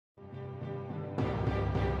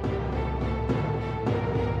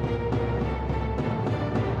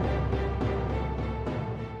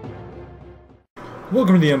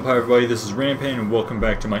Welcome to the Empire, everybody. This is Rampage, and welcome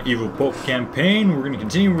back to my Evil Pope campaign. We're going to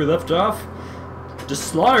continue where we left off, just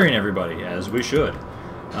slaughtering everybody, as we should.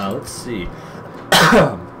 Let's see.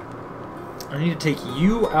 I need to take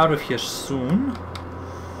you out of here soon.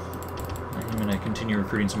 I'm going to continue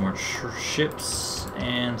recruiting some more ships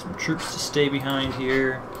and some troops to stay behind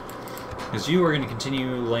here, because you are going to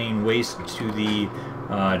continue laying waste to the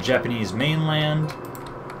Japanese mainland.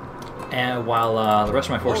 And while the rest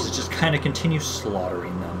of my forces just kind of continue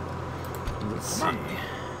slaughtering them. Let's see.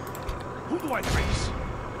 Who do I face?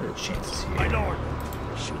 What are the chances here? My lord,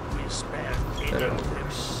 should we spare any of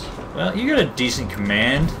them? Well, you got a decent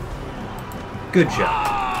command. Good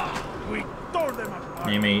job. We tore them apart.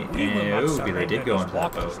 Maybe. Ooh, they did go into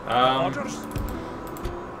that boat.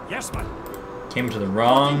 Yes, man. Came to the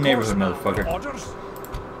wrong neighborhood, motherfucker. Orders?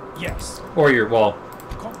 Yes. Or you're, well,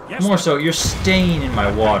 Yes, more so, you're staying in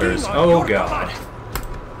my waters. Oh god.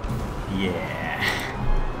 Yeah.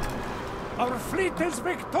 Our fleet is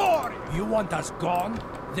victorious. You want us gone?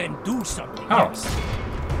 Then do something. Oh. Yes.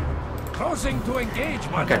 Closing to engage,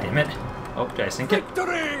 my Oh, god damn it. Oh, did I sink it?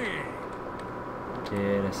 Victory!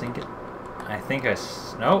 Did I sink it? I think I...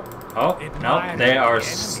 No. Oh, no. Admire They are the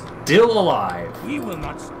enemy. still alive. We will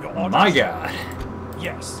not. Your orders? My god.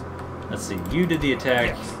 Yes. Let's see. You did the attack.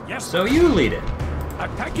 Yes. Yes. So you lead it.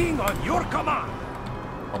 Attacking on your command.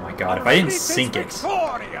 Oh my god, if Our I didn't fleet is sink it.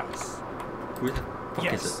 victorious. Where the fuck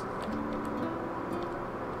Yes. is it?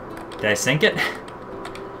 Did I sink it?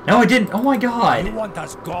 No, I didn't. Oh my god. You want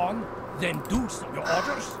us gone? Then do so. Your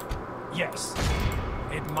orders? Yes.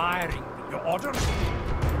 Admiring your orders?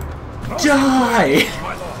 Die!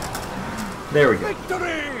 My lord. There we go.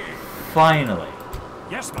 Victory! Finally.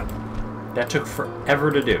 Yes, madam. That took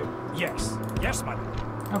forever to do. Yes. Yes, madam.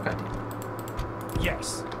 Oh god damn.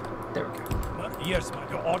 Yes. There we go. Yes, madam.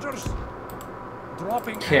 Your orders?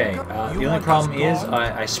 Dropping Okay, anchor? the You only want problem us is gone?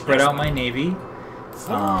 I spread Yes, out my madam. navy.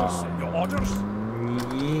 Force. Your orders?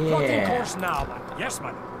 Plotting Yeah. course now, madam. Yes,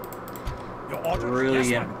 madam. Your orders? Yes,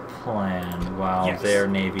 Brilliant madam. plan while Yes. their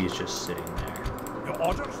navy is just sitting there. Your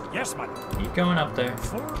orders? Yes, madam. Keep going up there.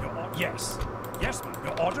 Yes. Yes, madam.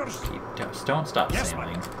 Your orders? Don't stop Yes, sailing.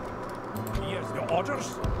 madam. Yes, your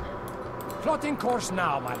orders? Plotting course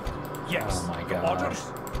now, madam. Yes. Oh my Your god.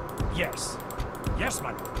 orders? Yes. Yes,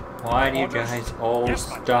 madam. Why do you Orders? guys all Yes,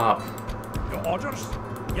 madam. stop? Your orders?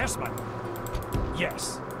 Yes, madam.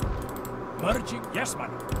 Yes. Merging? Yes,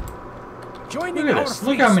 madam. Joining Look at our this.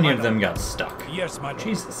 Look fleets, how many of madam. them got stuck. Yes, madam.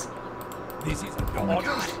 Jesus. This is Oh your my orders?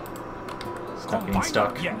 god. Stop being Combine-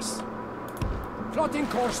 stuck. Yes. Plotting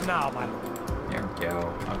course now, madam. There we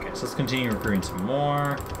go. Okay, so let's continue recruiting some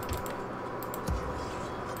more.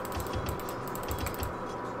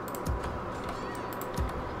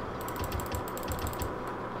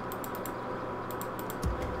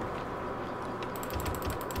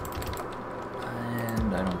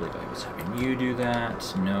 And I don't believe I was having you do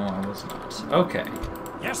that. No, I was not. Okay,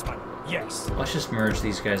 Yes, madam. Yes. let's just merge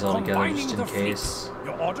these guys all together Combining just in the case. fleet.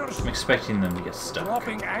 Your orders? I'm expecting them to get stuck.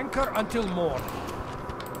 Dropping anchor until morning.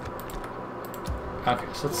 Okay,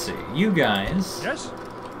 so let's see. You guys, Yes?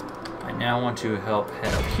 I now want to help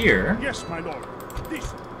head up here. Yes, my lord.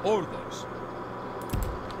 This orders.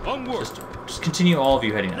 Onward. Just continue all of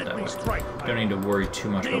you heading out Let that me way. strike. my Don't need to lord. worry too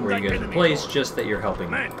much about Gain where you that guys are enemy placed, lord. just that you're helping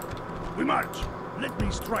me. Men, we march. Let me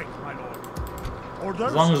strike, my lord. Orders.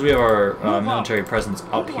 As long as we have our Move military out. presence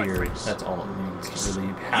up Who do I here, face? that's all that needs to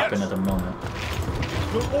really happen Yes. at the moment.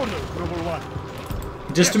 Your orders, number one.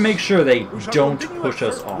 Just to Yes. make sure they We shall don't continue push at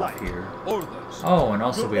us first off light. here. Orders. Oh, and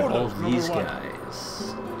also Your we have all orders, number these one.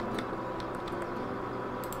 guys.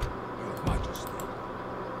 Your Majesty.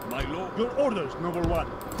 My lord. Your orders, number one.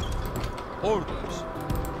 Orders.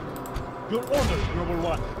 Your orders, number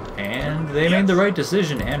one. And they made the right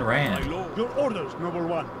decision and My ran. lord. Your orders, number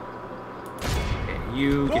one. Okay,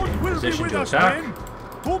 you get in position to attack.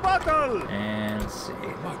 To battle. And let's see.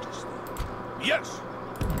 Majesty. Yes.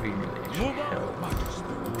 We really actually Move out. help. Majesty.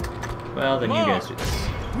 Well, then you guys do this.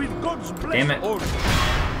 With God's blessing. Damn it. Orders.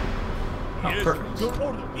 Oh, perfect. Your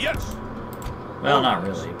order. Yes. Well, not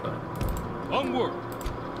really, but... Onward.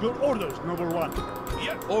 Your orders, number one.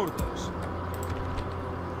 Yes. Orders.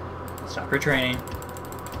 Stop retraining.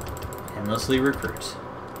 Endlessly recruit.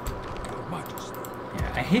 Your Majesty.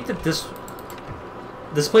 Yeah, I hate that this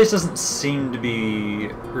place doesn't seem to be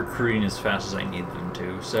recruiting as fast as I need them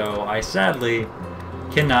to, so I sadly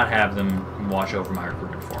cannot have them watch over my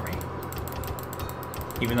recruitment for me.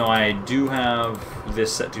 Even though I do have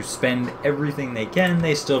this set to spend everything they can,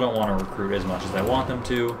 they still don't want to recruit as much as I want them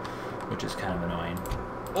to, which is kind of annoying.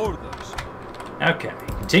 Orders. Okay,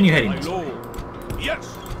 continue heading My this way. lord.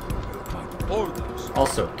 Yes. Orders.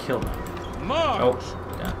 Also, kill them. March. Oh,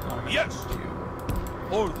 yeah, Yes. you.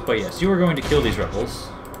 Orders. But yes, you are going to kill these rebels.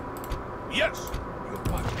 Yes. Your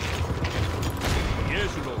Majesty.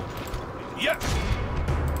 Yes, Lord. Yes.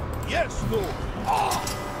 Yes, Lord.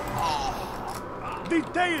 The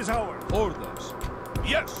day is ours. Orders.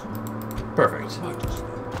 Yes. Perfect. Majesty.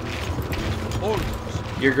 Orders.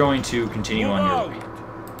 You're going to continue Move on your out. way.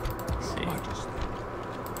 Let's see. Majesty.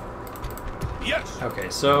 Yes. Okay,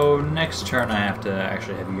 so next turn I have to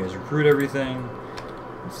actually have you guys recruit everything.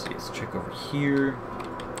 Let's see, let's check over here.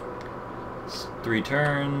 It's 3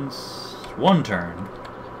 turns. 1 turn.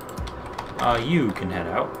 You can head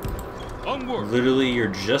out. Onward. Literally, you're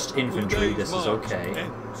just infantry. Today's This is march okay.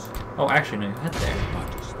 ends. Oh, actually, no, you head there.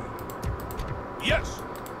 Majesty. Yes.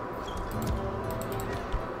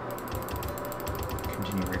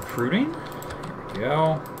 Continue recruiting. Here we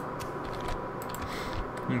go.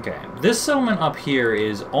 Okay, this settlement up here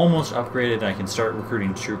is almost upgraded. I can start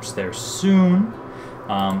recruiting troops there soon.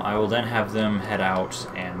 I will then have them head out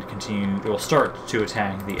and continue. We'll start to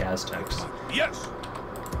attack the Aztecs. Yes.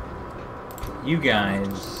 You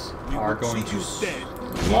guys are going to dead.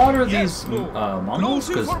 slaughter Yes, these Lord. Mongols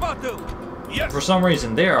Closing because for battle. Yes. for some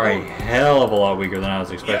reason they are a Lord. hell of a lot weaker than I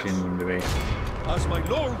was expecting Yes. them to be. As my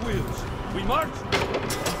lord wills, we march.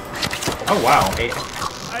 Oh wow,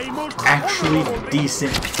 I most actually honorable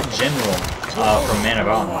decent general from Man of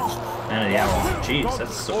Honor. Man of the Hour. Jeez,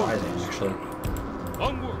 that's surprising actually.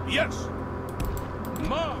 Onward. Yes.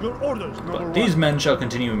 March. Your orders, But these men shall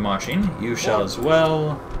continue marching. You shall as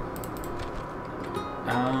well.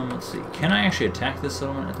 Let's see. Can I actually attack this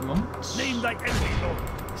settlement at the moment? Name thy enemy, Lord.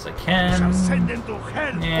 Yes, I Shall send can. them to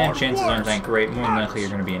hell. Yeah, or chances aren't that worse. great. More than March. likely, you're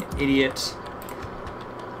going to be an idiot. So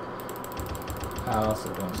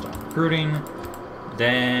don't stop recruiting.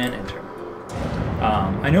 Then enter.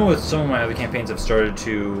 I know with some of my other campaigns, I've started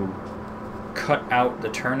to cut out the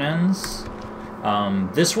turn ends.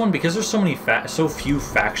 This one, because there's so few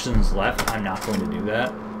factions left, I'm not going to do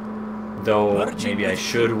that. Though maybe I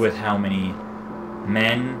should, with how many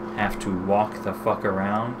men have to walk the fuck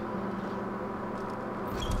around.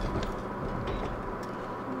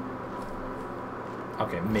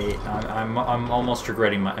 Okay, mate, I'm almost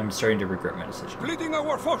regretting I'm starting to regret my decision. Splitting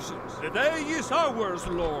our forces. The day is ours,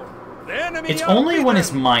 Lord. The enemy. It's are only when it's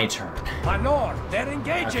beaten. my turn. My lord, they're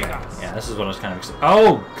engaging Okay. us. Yeah, this is what I was kind of excited.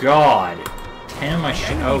 Oh god! 10 of my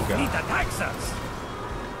shit. Oh Fleet god. attacks us.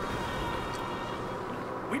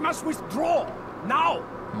 We must withdraw now.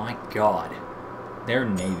 My god. Their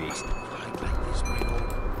navy. Fight like this, my lord.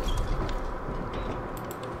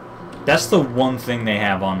 That's the one thing they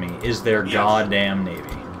have on me, is their Yes. goddamn navy.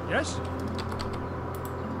 Yes.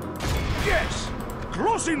 Yes.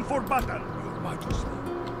 Closing for battle. Your Majesty.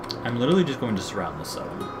 I'm literally just going to surround this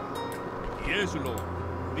settlement. Yes, Lord.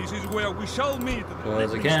 This is where we shall meet.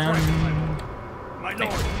 Because again... My Hey,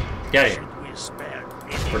 lord. get out of here. Should we spare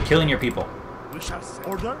We're killing your people. We shall send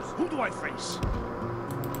orders. Who do I face?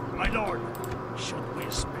 My lord. Should we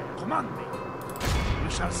spare? Command me.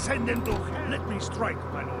 We shall send them to hell. Let me strike,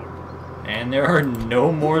 my lord. And there are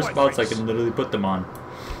no more spots I can literally put them on.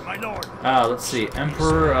 My lord. Let's see.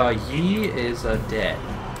 Emperor Yi is dead.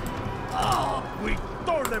 We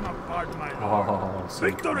tore them apart, my lord. Oh, so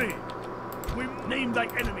Victory! We name thy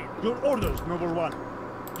enemy. Your orders, noble one.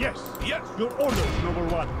 Yes. Yes. Your orders, noble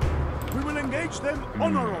one. We will engage them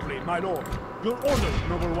honorably, my lord. Your orders,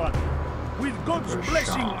 noble one. With God's Rashawn.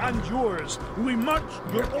 blessing and yours, we march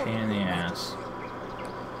You're your a pain in the orders. ass.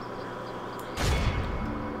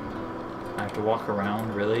 I have to walk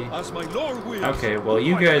around, really? As my lord wills. Okay, well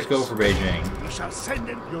you guys go for Beijing. We shall send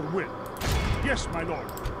them your will. Yes, my lord.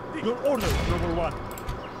 Your orders, noble one.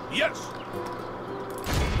 Yes.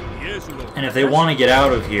 Yes, lord. And if they want to get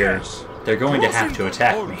out of here, Yes. they're going to have to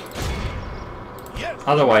attack me. Yes.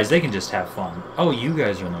 Otherwise, they can just have fun. Oh, you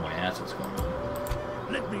guys are in the way. That's what's going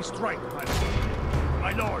on. Let me strike, my lord.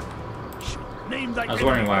 My lord. Name thy I was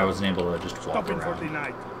wondering why I wasn't able to just walk Stopping for the around.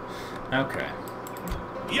 night. Okay.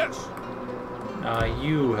 Yes,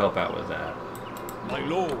 You help out with that. my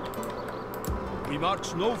lord. We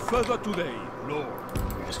march no further today, lord.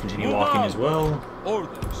 You just continue Move walking out. as well.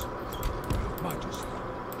 Orders. Your Majesty.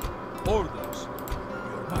 Orders.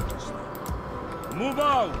 Your Majesty. Move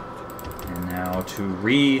out. And now to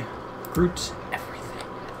recruit everything.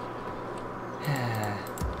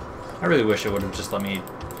 I really wish it would have just let me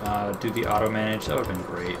do the auto manage. That would have been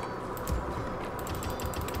great.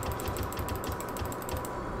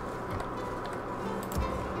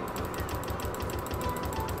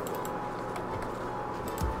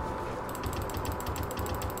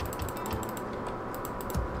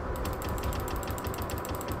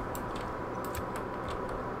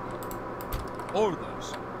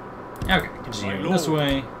 Orders. Okay. Continuing this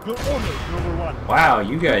way. Your orders, noble one. Wow, you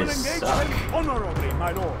We will guys engage suck. them honorably,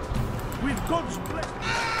 my lord. With God's blessing.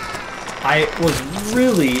 I was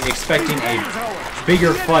really expecting a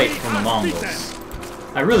bigger fight from the Mongols.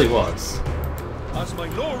 I really was. As my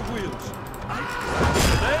lord wills.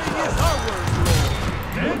 Today is ours, lord.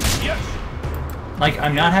 Then, yes. Like,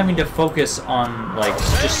 I'm not having to focus on, like,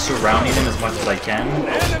 just surrounding them as much as I can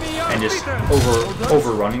and just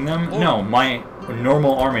overrunning them. No, my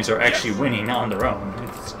normal armies are actually winning on their own.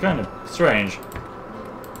 It's kind of strange.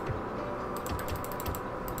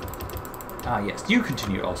 Ah, yes, you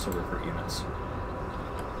continue to also recruit units.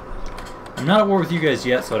 I'm not at war with you guys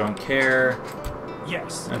yet, so I don't care.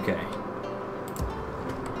 Yes. Okay.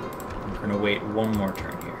 I'm gonna wait one more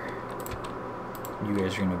turn here. You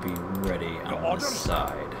guys are gonna be ready on this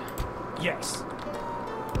side. Yes.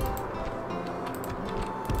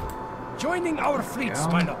 Joining our fleets,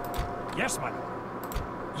 my lord. Yes, my lord.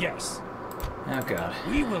 Yes. Oh god.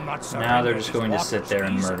 We will not surrender. Now they're just going to these sit there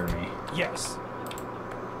and waters murder me. Yes.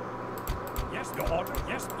 Yes, your order.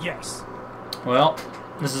 Yes. Yes. Well,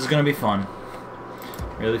 this is gonna be fun.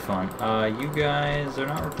 Really fun. You guys are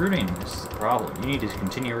not recruiting. This is the problem. You need to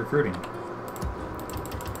continue recruiting.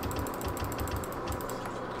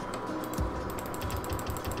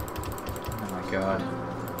 Oh my god.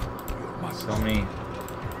 So many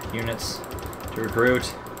units to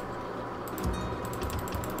recruit.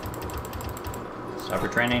 Stop your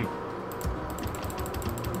training.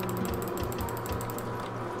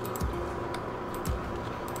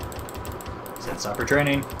 Said stop your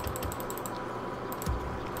training.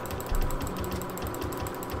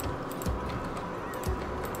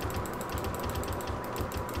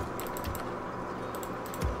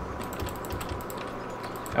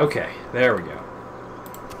 Okay, there we go.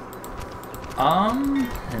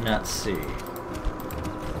 And let's see.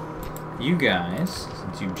 You guys,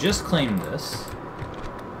 since you just claimed this,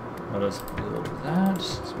 let us build that.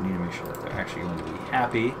 So we need to make sure that they're actually going to be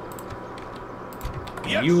happy.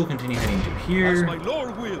 And you will continue heading to here. As my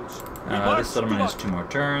lord wills. This settlement has 2 more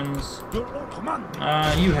turns. Your command.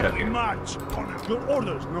 You head up We here. march. Your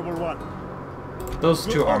orders, noble one. Those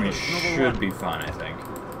 2 Your armies orders, number should one. be fine, I think.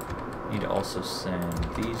 Need to also send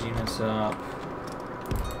these units up.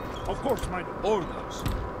 Of course, my Orders.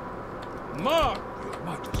 Mark, your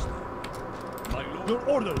majesty. My lord. Your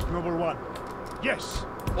orders, noble one. Yes.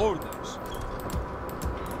 Orders.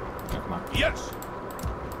 Oh, come on. Yes.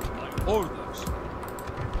 My orders.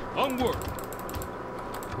 Onward.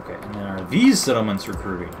 Okay, and then are these settlements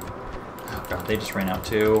recruiting? Oh god, they just ran out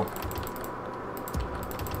too.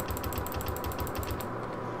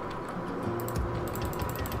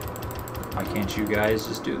 Why can't you guys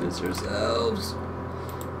just do this yourselves?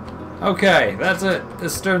 Okay, that's it.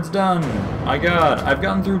 This turn's done. My god, I've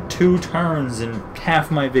gotten through 2 turns in half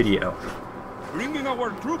my video. Bringing our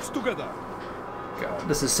troops together. God,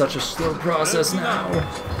 this is such a slow process now.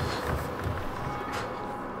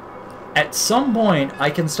 At some point, I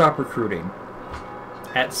can stop recruiting.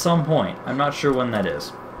 At some point. I'm not sure when that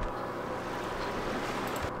is.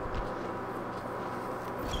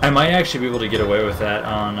 I might actually be able to get away with that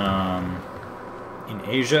on, in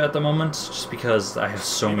Asia at the moment, just because I have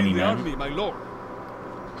so many men. Army, my lord.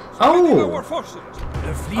 Oh! Our forces.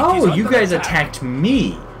 The fleet is Oh, you under guys attack. attacked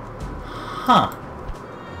me! Huh.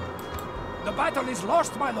 The battle is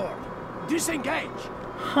lost, my lord. Disengage.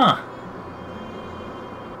 Huh.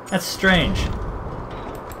 That's strange.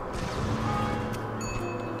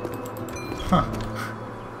 Huh.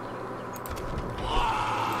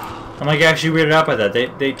 I'm like actually weirded out by that.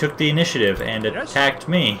 They took the initiative and attacked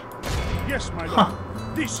me. Yes, my lord. Huh.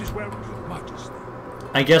 This is where your majesty.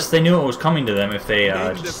 I guess they knew it was coming to them if they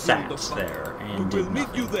Name the just field sat of there battle. and We will did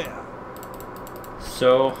meet you nothing. there.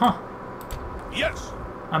 So, huh. Yes.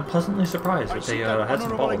 I'm pleasantly surprised I that see they that had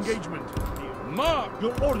some honorable balls. engagement. Mark.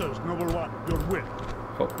 Your orders, noble one. Your will.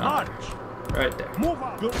 Oh, not March. there. Right there. Move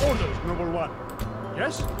out. Your orders, noble one.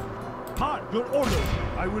 Yes? March. Your orders.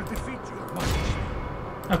 I will defeat you, majesty.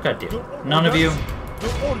 Oh, god damn. Your None of you. orders,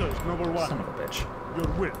 Your orders, noble one. Son of a bitch. Your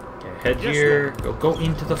will. Okay, head Yes, here. Go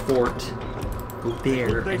into the fort. Go there,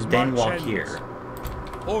 Good day's and then march walk ends. here.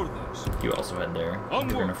 Orders. You also head there.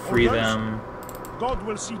 Onward. You're gonna free Orders. them. God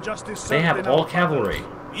will see justice. They served have in all our cavalry.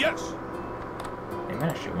 Yes. They might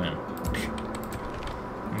actually win.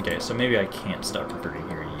 Okay, so maybe I can't stop recruiting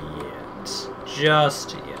here yet.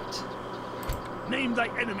 Just yet. fathers. Name thy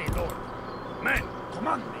enemy, Lord. Men,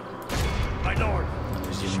 command me. My Lord.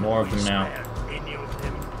 There's even more of them now. Spare any of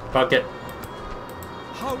them. Fuck it.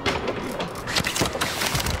 How?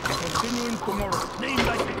 Continuing tomorrow. Name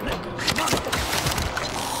thy enemy. Command.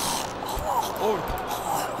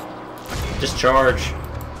 Orders. Just charge.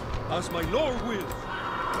 As my lord wills.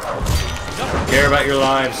 Don't care about your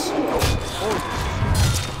lives.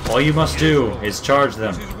 All you must do is charge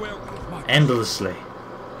them endlessly.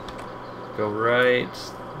 Go right.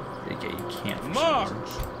 Okay, you can't. For March! some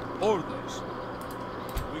reason. Orders.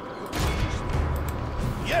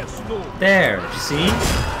 Yes, Lord. There, see?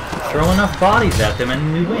 Throw enough bodies at them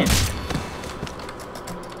and we win.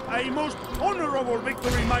 A most honorable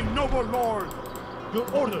victory, my noble lord. Your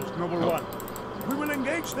orders, noble one. We will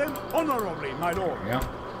engage them honorably, my lord. There you go.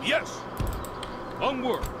 Yes.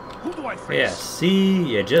 Onward. Who do I face? Yeah, see?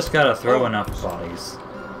 You just gotta throw enough bodies.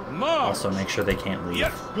 March. Also, make sure they can't leave.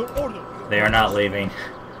 Yes. Your orders. They are not leaving.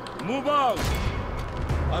 Move out.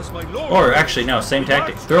 As my lord. Or, actually, no, same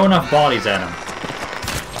tactic. Throw enough bodies at them.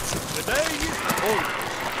 The day is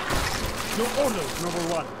orders. Your orders, noble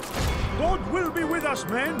one. God will be with us,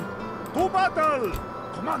 men. To battle.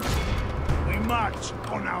 Commander. We march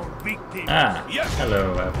on our victims. Ah, Yes.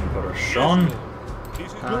 hello, Sean.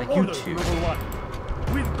 This is Your You orders, too. noble one.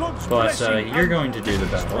 With God's But blessing you're and going to do the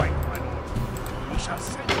battle. strike, my lord. We shall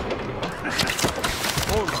see.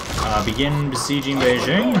 orders. Begin besieging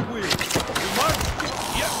Beijing. Lord wills. We march.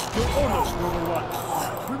 Yes. Your orders, noble one.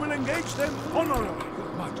 We will engage them honorably.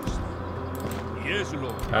 Majesty. Yes,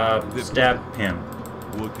 Lord. Stab him.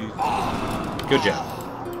 What is Good job.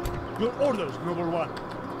 Your orders, noble one.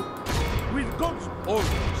 With God's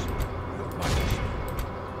orders? Your Majesty.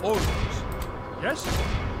 Orders. yes,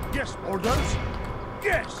 yes, orders.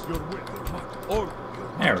 Yes, your will. Orders.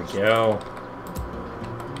 There we go.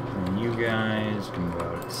 And you guys can go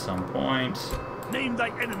out at some point. Name thy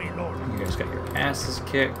enemy, Lord. You guys got your asses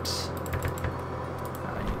kicked.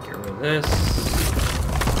 I need to get rid of this.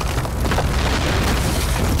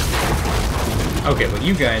 Okay, well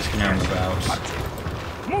you guys can now move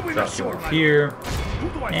out. Moving Drop you ashore, off my here lord. Who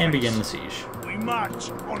do I and face? begin the siege. We march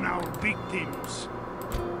on our victims.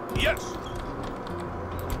 Yes.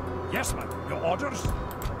 Yes, man. Your orders?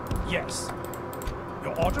 Yes.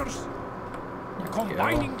 Your orders? There we go.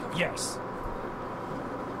 Combining? Yes.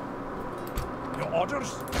 Your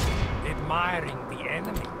orders? Admiring the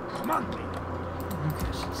enemy. Command me.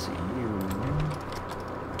 Okay, so let's see you.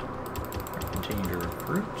 Continue to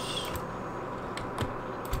recruit.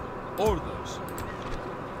 Orders.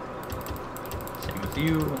 Same with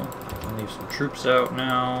you. I'll leave some troops out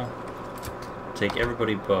now. Take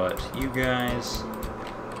everybody but you guys.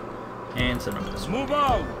 And send them this way. Move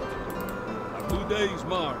out. A 2 days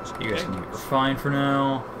march. You guys can be fine for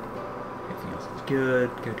now. Everything else is good,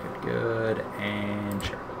 good, and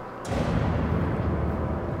sure.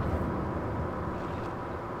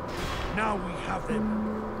 Now we have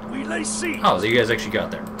them. We lay siege. Oh, so you guys actually got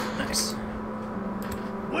there. Nice.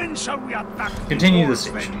 When shall we attack? Continue the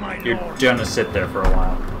horsemen, siege. my You're lord? gonna sit there for a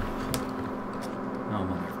while. Oh,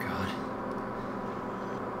 mother of God.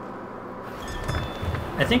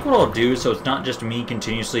 I think what I'll do, so it's not just me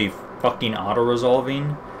continuously fucking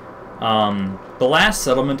auto-resolving, the last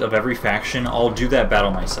settlement of every faction, I'll do that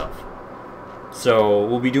battle myself. So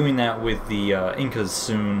we'll be doing that with the Incas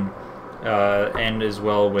soon, and as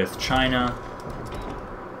well with China,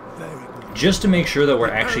 just to make sure that we're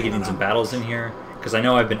actually getting some battles in here, because I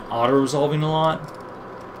know I've been auto-resolving a lot.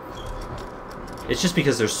 It's just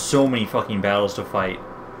because there's so many fucking battles to fight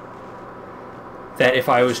that if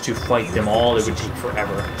I was to fight them all, it would take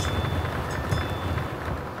forever.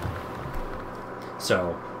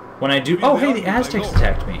 So, when I do... Oh, hey, the Aztecs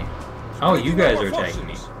attacked me. Oh, you guys are attacking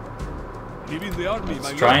me. Leaving the army,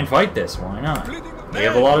 Let's try and fight this. Why not? They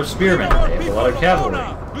have a lot of spearmen. They have a lot of cavalry.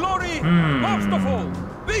 Glory, Hmm. most of all,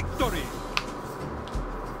 victory.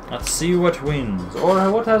 Let's see what wins.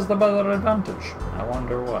 Or what has the better advantage. I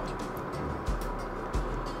wonder what.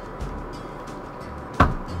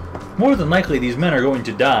 More than likely, these men are going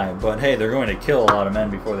to die, but hey, they're going to kill a lot of men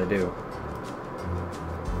before they do.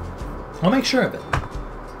 I'll make sure of it.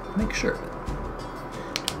 Make sure of it.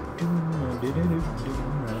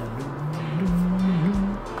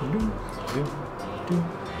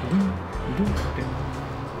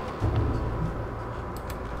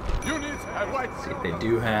 They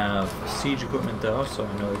do have siege equipment though, so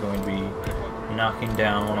I know they're going to be knocking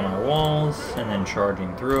down one of my walls and then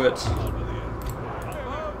charging through it.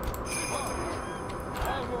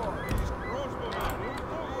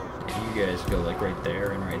 You guys go like right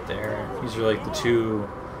there and right there. These are like the two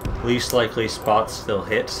least likely spots they'll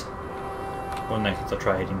hit. One that they'll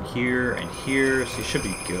try hitting here and here, so you should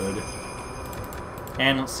be good.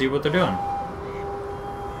 And let's see what they're doing.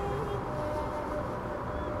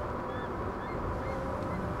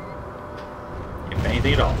 If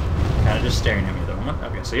anything at all. Kind of just staring at me at the moment.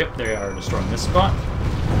 Okay, so yep, they are destroying this spot.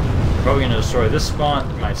 They're probably going to destroy this spot,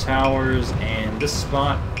 my towers, and this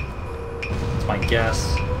spot. my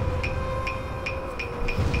guess.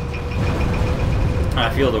 I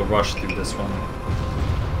feel the rush through this one.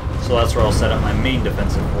 So that's where I'll set up my main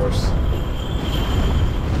defensive force.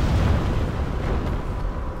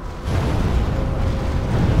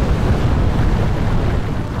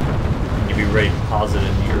 And you'll be ready to pause it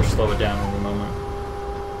in here or slow it down in a moment.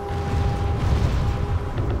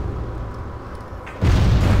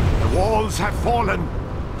 The walls have fallen.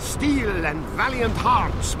 Steel and valiant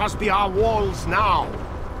hearts must be our walls now.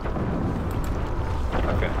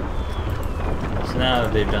 Okay. So now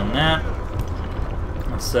that they've done that,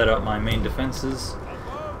 I'll set up my main defenses,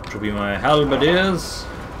 which will be my halberdiers.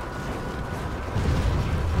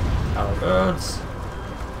 Halberds.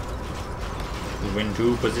 Move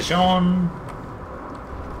into position.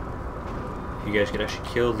 If you guys could actually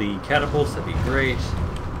kill the catapults, that'd be great.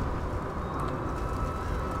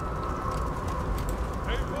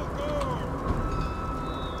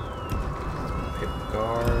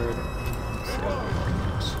 Guard.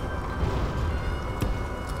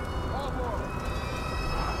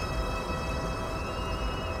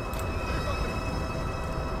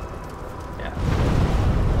 Yeah.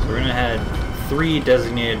 So we're gonna have 3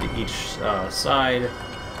 designated to each side,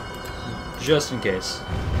 just in case.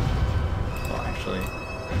 Well, actually,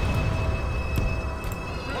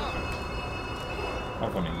 I'll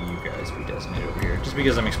have one of you guys be designated over here, just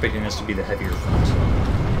because I'm expecting this to be the heavier front.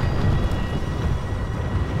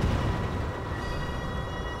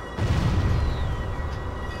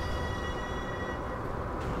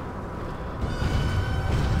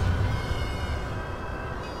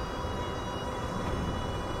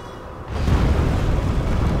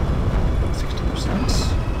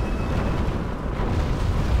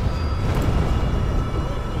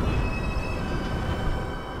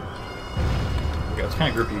 Let's kind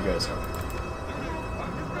of group you guys up.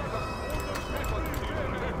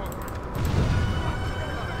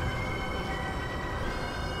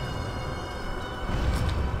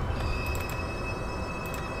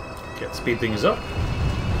 Okay, let's speed things up.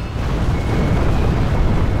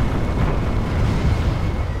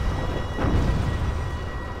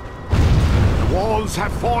 The walls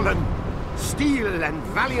have fallen. Steel and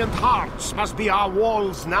valiant hearts must be our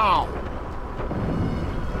walls now.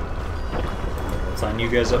 Line you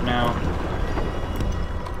guys up now.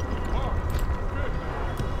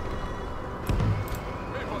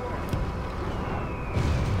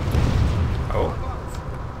 Oh.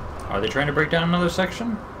 Are they trying to break down another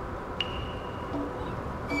section?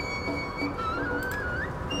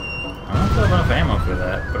 I don't have enough ammo for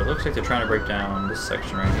that, but it looks like they're trying to break down this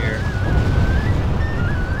section right here.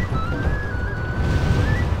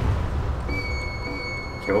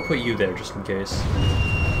 Okay, we'll put you there just in case.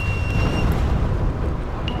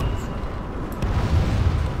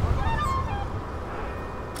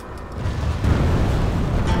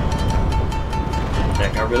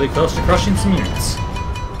 Got really close to crushing some units.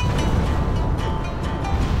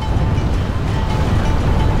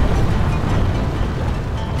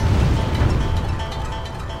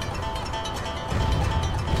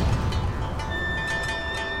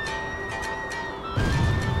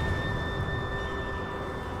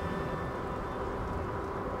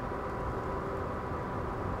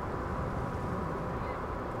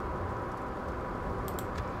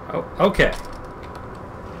 Oh, okay.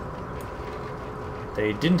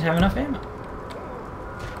 They didn't have enough ammo.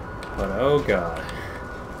 But oh god.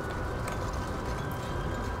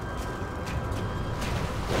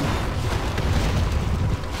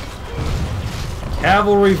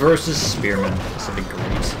 Cavalry versus spearmen. This will be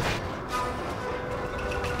great.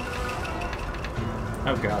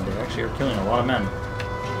 Oh god, they actually are killing a lot of men.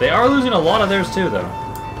 They are losing a lot of theirs too, though.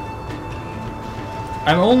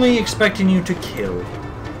 I'm only expecting you to kill.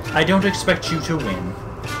 I don't expect you to win.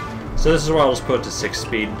 So this is where I'll just put it to 6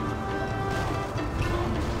 speed.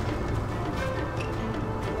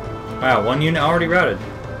 Wow, 1 unit already routed.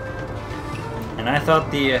 And I thought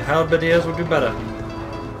the halberdiers would do better.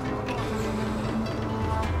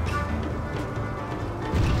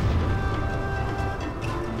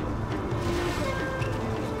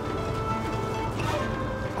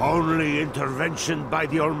 Only intervention by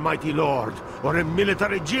the Almighty Lord or a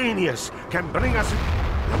military genius can bring us...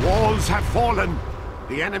 The walls have fallen.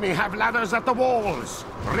 The enemy have ladders at the walls.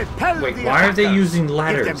 Repel Wait, the why are they attackers. using Give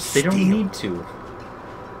ladders? them They don't steel. need to.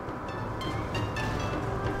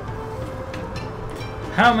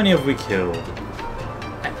 How many have we killed?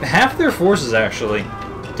 Half their forces, actually.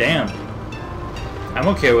 Damn. I'm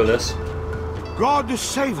okay with this. God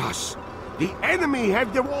save us. The enemy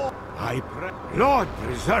have the wall. I pray. Lord,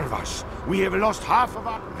 preserve us. We have lost half of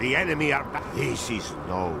our... The enemy are back. This is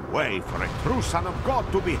no way for a true son of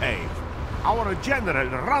God to behave. Our general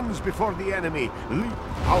runs before the enemy.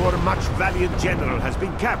 Our much valiant general has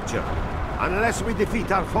been captured. Unless we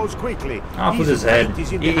defeat our foes quickly, off with his head.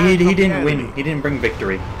 He didn't win. He didn't bring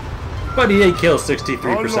victory. But he did kill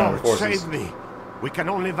 63% of the forces. Save me. We can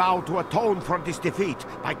only vow to atone for this defeat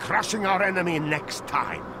by crushing our enemy next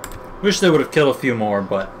time. Wish they would have killed a few more,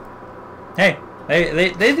 but hey,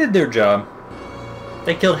 they did their job.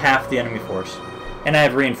 They killed half the enemy force. And I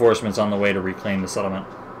have reinforcements on the way to reclaim the settlement.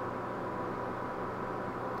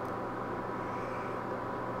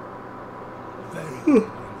 Very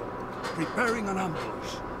good. Preparing an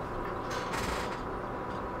ambush.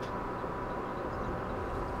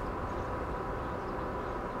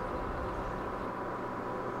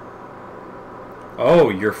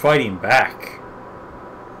 Oh, you're fighting back.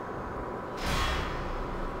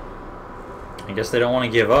 I guess they don't want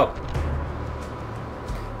to give up.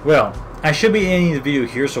 Well, I should be ending the video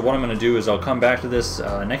here, so what I'm going to do is I'll come back to this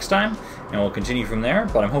next time, and we'll continue from there.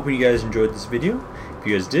 But I'm hoping you guys enjoyed this video. If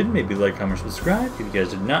you guys did, maybe like, comment, subscribe. If you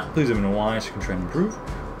guys did not, please let me know why, so I can try and improve.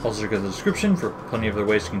 Also check out the description for plenty of other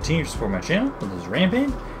ways to continue to support my channel. This is Rampage,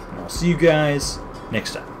 and I'll see you guys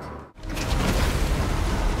next time.